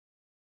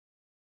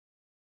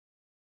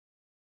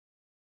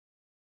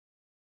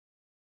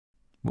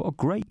What a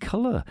great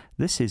colour.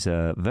 This is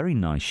a very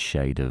nice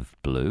shade of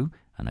blue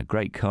and a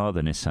great car,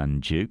 the Nissan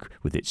Juke,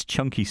 with its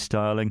chunky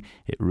styling.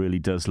 It really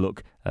does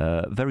look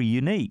very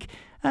unique.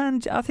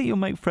 And I think you'll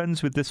make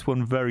friends with this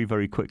one very,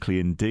 very quickly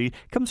indeed.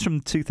 Comes from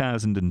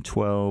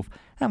 2012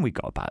 and we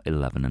got about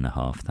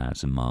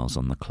 11,500 miles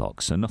on the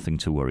clock, so nothing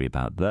to worry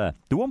about there.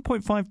 The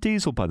 1.5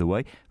 diesel, by the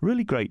way,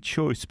 really great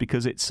choice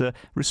because it's a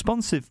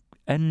responsive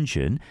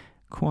engine,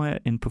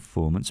 quiet in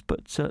performance,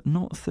 but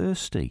not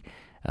thirsty.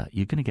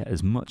 You're going to get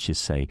as much as,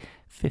 say,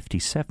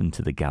 57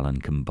 to the gallon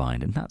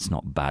combined, and that's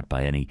not bad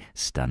by any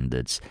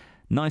standards.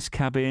 Nice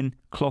cabin,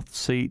 cloth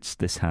seats.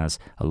 This has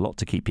a lot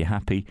to keep you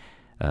happy.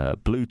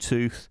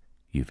 Bluetooth.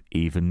 You've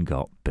even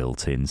got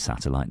built-in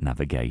satellite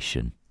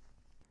navigation.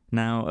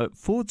 Now, at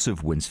Fords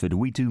of Winsford,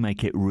 we do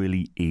make it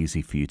really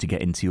easy for you to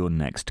get into your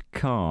next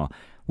car.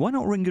 Why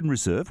not ring and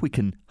reserve? We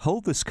can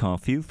hold this car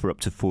for you for up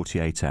to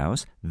 48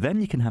 hours.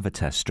 Then you can have a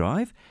test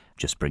drive.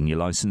 Just bring your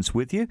licence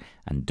with you.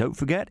 And don't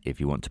forget, if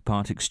you want to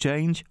part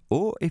exchange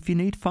or if you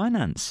need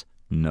finance,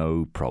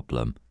 no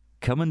problem.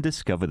 Come and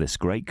discover this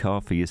great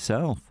car for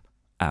yourself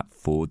at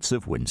Fords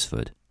of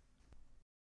Winsford.